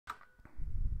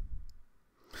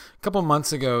couple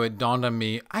months ago, it dawned on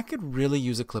me I could really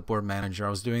use a clipboard manager.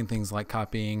 I was doing things like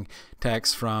copying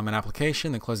text from an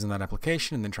application, then closing that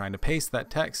application, and then trying to paste that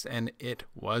text, and it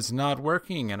was not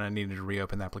working, and I needed to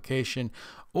reopen the application.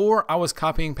 Or I was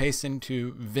copying paste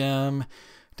into Vim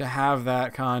to have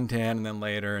that content and then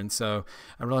later. And so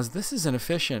I realized this is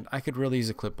inefficient. I could really use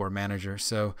a clipboard manager.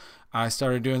 So I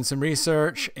started doing some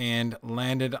research and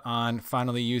landed on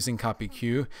finally using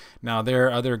CopyQ. Now there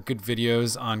are other good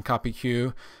videos on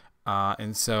CopyQ.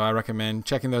 And so I recommend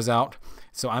checking those out.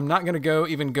 So I'm not going to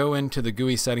even go into the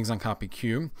GUI settings on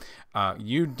CopyQ.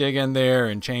 You dig in there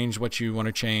and change what you want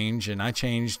to change. And I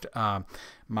changed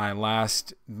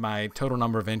my total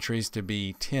number of entries to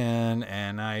be 10,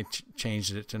 and I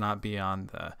changed it to not be on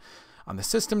the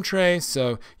system tray.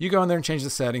 So you go in there and change the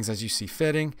settings as you see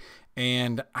fitting.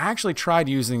 And I actually tried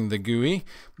using the GUI,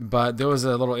 but there was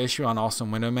a little issue on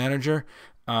Awesome Window Manager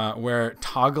where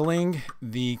toggling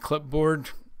the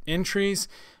clipboard entries,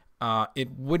 it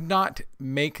would not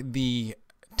make the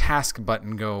task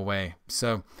button go away.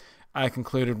 So I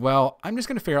concluded, well, I'm just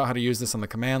going to figure out how to use this on the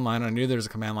command line. I knew there was a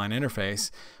command line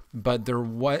interface, but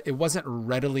it wasn't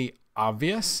readily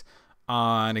obvious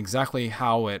on exactly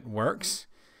how it works.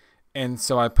 And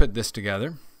so I put this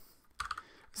together.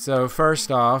 So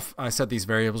first off, I set these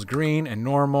variables green and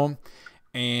normal,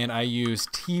 and I use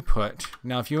tput.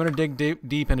 Now, if you want to dig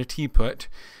deep into tput,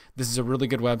 this is a really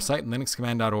good website,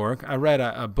 linuxcommand.org. I read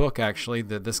a book actually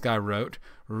that this guy wrote,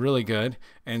 really good,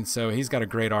 and so he's got a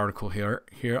great article here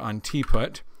on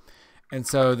tput. And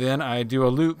so then I do a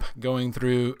loop going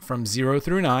through from 0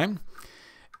 through 9,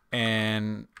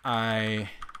 and I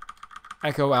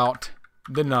echo out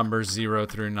the numbers 0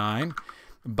 through 9,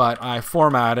 but I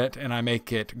format it and I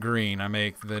make it green. I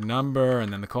make the number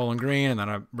and then the colon green, and then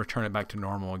I return it back to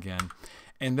normal again.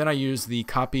 And then I use the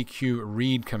CopyQ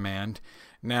read command.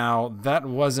 Now, that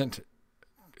wasn't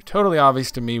totally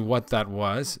obvious to me what that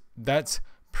was. That's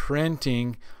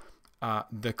printing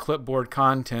the clipboard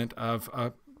content of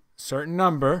a certain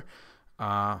number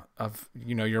of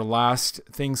your last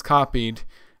things copied.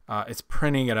 It's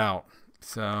printing it out.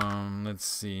 So let's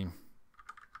see.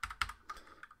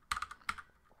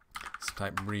 Let's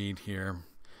type read here.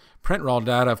 Print raw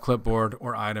data of clipboard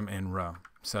or item in row.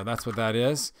 So that's what that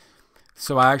is.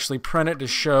 So I actually print it to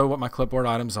show what my clipboard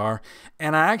items are.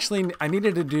 And I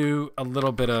needed to do a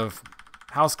little bit of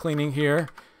house cleaning here,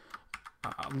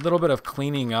 a little bit of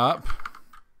cleaning up,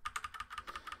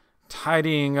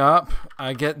 tidying up.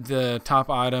 I get the top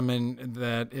item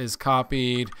that is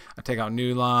copied. I take out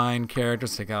new line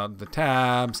characters, take out the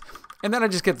tabs, and then I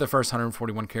just get the first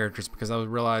 141 characters because I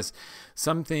realized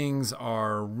some things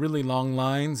are really long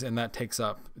lines, and that takes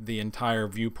up the entire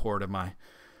viewport of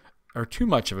or too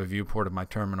much of a viewport of my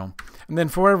terminal. And then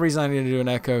for whatever reason I need to do an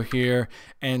echo here,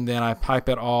 and then I pipe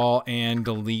it all and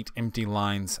delete empty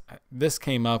lines. This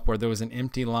came up where there was an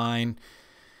empty line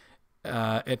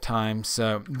at times.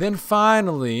 So then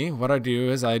finally what I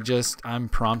do is I'm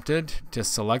prompted to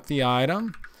select the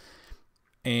item,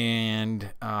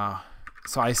 and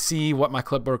so I see what my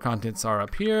clipboard contents are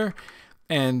up here,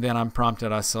 and then I'm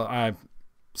prompted, I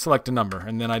select a number,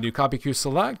 and then I do CopyQ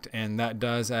select, and that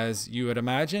does as you would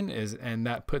imagine, and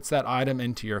that puts that item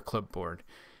into your clipboard.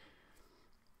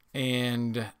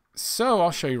 And so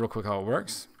I'll show you real quick how it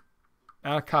works.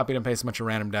 I copied and pasted a bunch of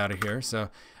random data here. So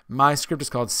my script is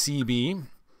called CB.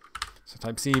 So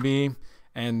type CB,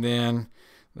 and then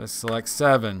let's select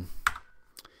 7.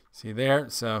 See there?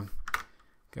 So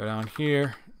go down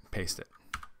here, paste it.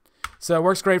 So it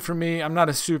works great for me. I'm not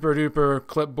a super duper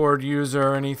clipboard user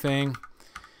or anything.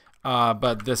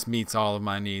 But this meets all of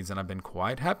my needs, and I've been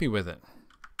quite happy with it.